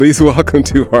Please welcome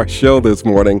to our show this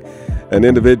morning an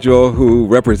individual who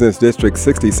represents District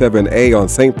 67A on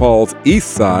St. Paul's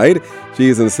East Side. She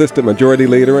is an Assistant Majority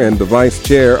Leader and the Vice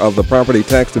Chair of the Property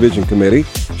Tax Division Committee.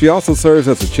 She also serves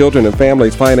as the Children and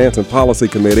Families Finance and Policy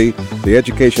Committee, the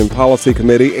Education Policy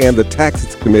Committee, and the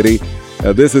Taxes Committee.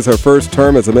 This is her first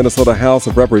term as a Minnesota House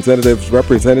of Representatives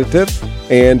representative.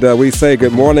 And we say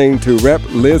good morning to Rep.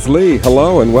 Liz Lee.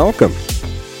 Hello and welcome.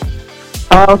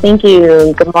 Oh, thank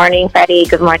you. Good morning, Freddie.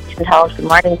 Good morning, Chantal. Good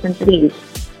morning, Cincinnati.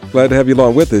 Glad to have you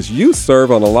along with us. You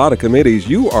serve on a lot of committees.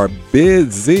 You are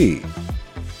busy.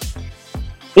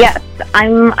 Yes,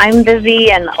 I'm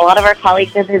busy, and a lot of our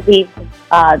colleagues are busy.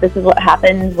 This is what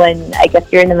happens when I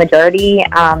guess you're in the majority.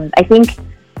 I think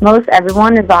most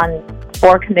everyone is on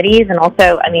 4 committees, and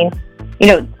also,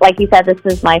 like you said, this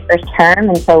is my first term,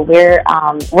 and so we're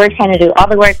trying to do all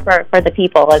the work for the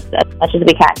people as much as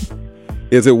we can.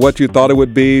 Is it what you thought it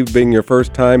would be, being your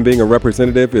first time being a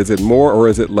representative? Is it more or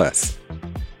is it less?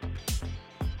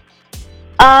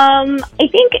 I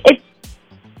think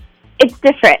it's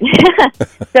different.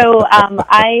 So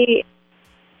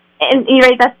and you're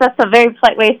right. That's a very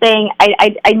polite way of saying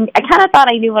I kind of thought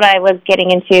I knew what I was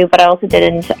getting into, but I also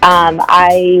didn't.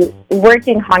 I worked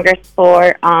in Congress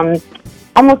for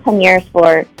almost 10 years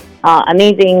for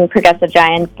amazing progressive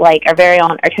giants like our very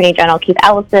own Attorney General Keith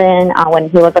Ellison when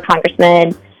he was a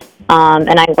congressman.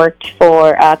 And I worked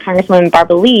for Congresswoman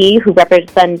Barbara Lee, who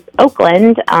represents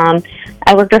Oakland. I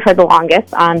worked with her the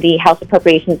longest on the House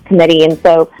Appropriations Committee. And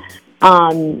so,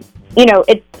 I've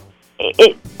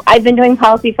been doing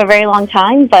policy for a very long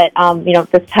time, but,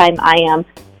 this time I am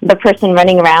the person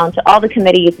running around to all the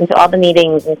committees and to all the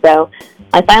meetings. And so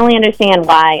I finally understand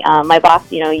why my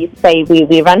boss, used to say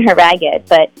we run her ragged,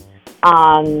 but,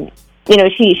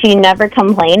 she never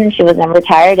complained and she was never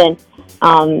tired. And,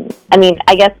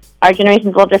 I guess our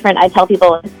generation's a little different. I tell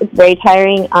people it's very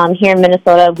tiring. Here in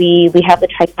Minnesota, we have the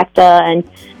trifecta, and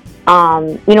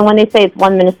when they say it's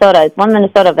one Minnesota,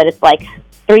 but it's like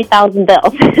 3,000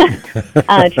 bills.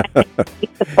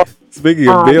 Speaking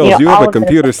of bills, you have a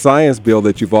computer science bill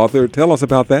that you've authored. Tell us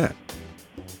about that.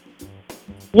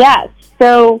 Yes.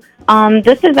 So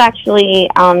this is actually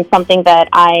something that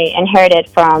I inherited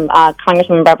from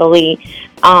Congresswoman Barbara Lee.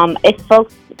 If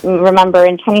folks remember,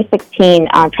 in 2016,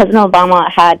 President Obama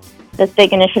had this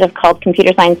big initiative called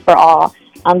Computer Science for All,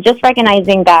 just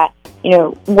recognizing that,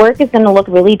 work is going to look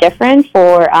really different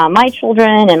for my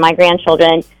children and my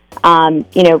grandchildren, 10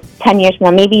 years from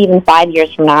now, maybe even 5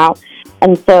 years from now.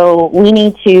 And so we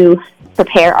need to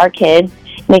prepare our kids,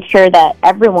 make sure that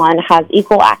everyone has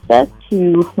equal access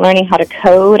to learning how to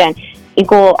code and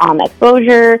equal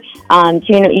exposure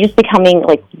to, just becoming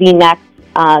like the next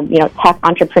tech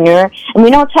entrepreneur. And we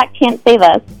know tech can't save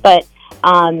us, but,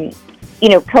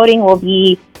 coding will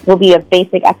be a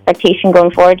basic expectation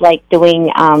going forward, like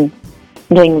doing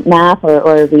math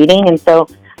or reading. And so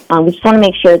we just want to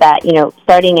make sure that,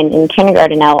 starting in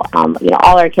kindergarten now,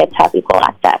 all our kids have equal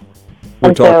access.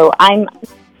 Go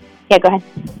ahead.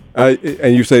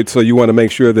 And you said, so you want to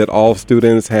make sure that all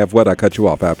students have what? I cut you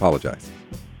off. I apologize.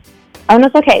 Oh, no,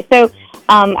 it's okay. So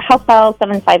House File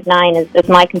 759 is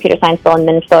my computer science bill in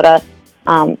Minnesota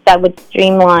that would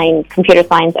streamline computer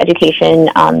science education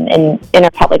in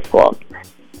our public schools.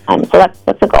 So that's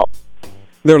the goal.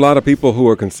 There are a lot of people who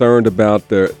are concerned about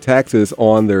their taxes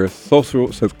on their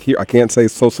social security. I can't say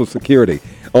social security,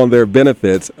 on their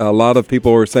benefits. A lot of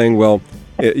people are saying, well,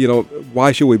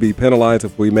 why should we be penalized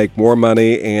if we make more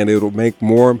money and it'll make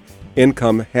more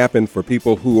income happen for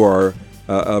people who are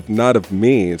not of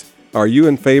means? Are you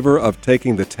in favor of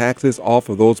taking the taxes off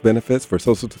of those benefits for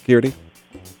Social Security?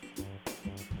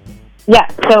 Yeah,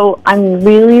 so I'm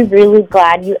really, really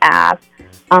glad you asked.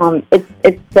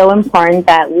 It's so important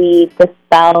that we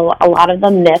dispel a lot of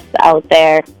the myths out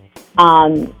there.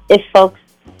 If folks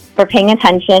were paying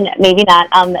attention, maybe not.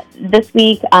 This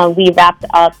week, we wrapped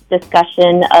up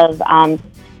discussion of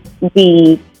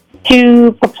the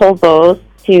 2 proposals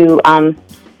to,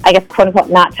 quote unquote,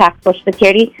 not tax Social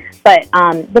Security. But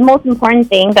the most important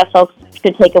thing that folks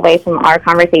should take away from our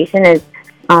conversation is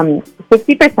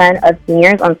 60% of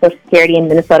seniors on Social Security in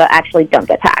Minnesota actually don't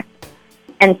get taxed.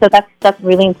 And so that's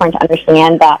really important to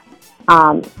understand that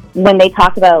when they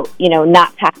talk about,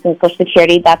 not taxing Social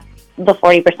Security, that's the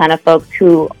 40% of folks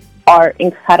who are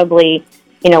incredibly,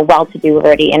 well-to-do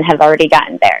already and have already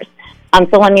gotten theirs.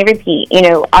 So let me repeat,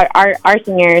 our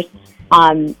seniors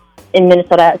in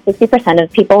Minnesota, 60%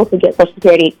 of people who get Social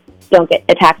Security don't get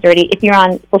a tax already. If you're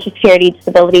on Social Security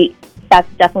disability, that's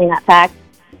definitely not taxed.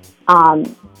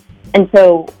 And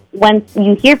so when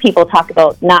you hear people talk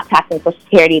about not taxing Social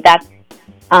Security, that's,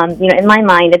 in my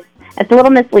mind, it's a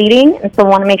little misleading, and so I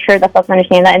want to make sure that folks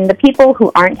understand that. And the people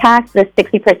who aren't taxed, this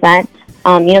 60%,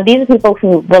 these are people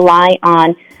who rely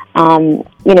on,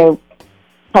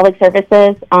 public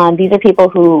services. These are people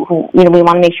who we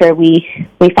want to make sure we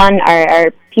fund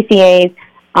our PCAs,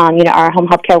 our home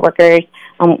health care workers.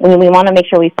 We want to make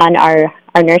sure we fund our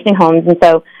nursing homes. And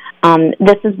so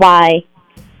this is why,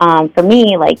 for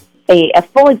me, like a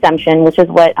full exemption, which is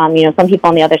what, some people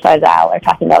on the other side of the aisle are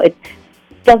talking about, it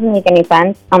doesn't make any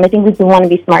sense. I think we do want to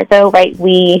be smart, though, right?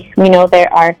 We know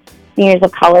there are seniors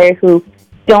of color who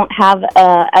don't have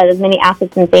as many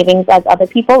assets and savings as other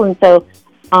people. And so,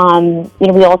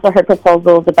 we also heard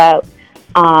proposals about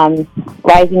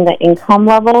rising the income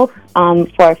level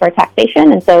for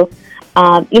taxation. And so,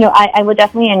 I would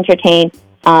definitely entertain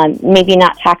maybe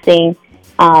not taxing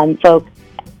folks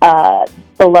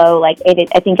below, like,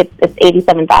 I think it's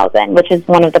 87,000, which is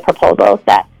one of the proposals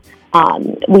that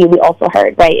we also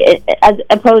heard, right? As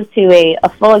opposed to a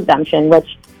full exemption,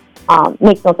 which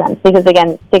makes no sense because,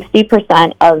 again,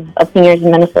 60% of seniors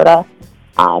in Minnesota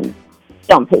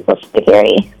don't pay Social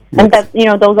Security. And that's,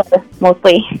 those are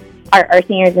mostly our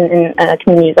seniors in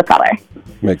communities of color.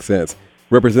 Makes sense.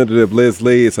 Representative Liz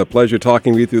Lee, it's a pleasure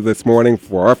talking with you this morning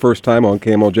for our first time on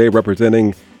KMOJ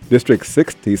representing District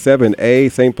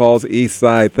 67A, St. Paul's East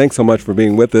Side. Thanks so much for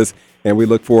being with us, and we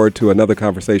look forward to another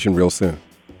conversation real soon.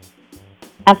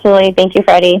 Absolutely. Thank you,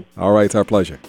 Freddie. All right, it's our pleasure.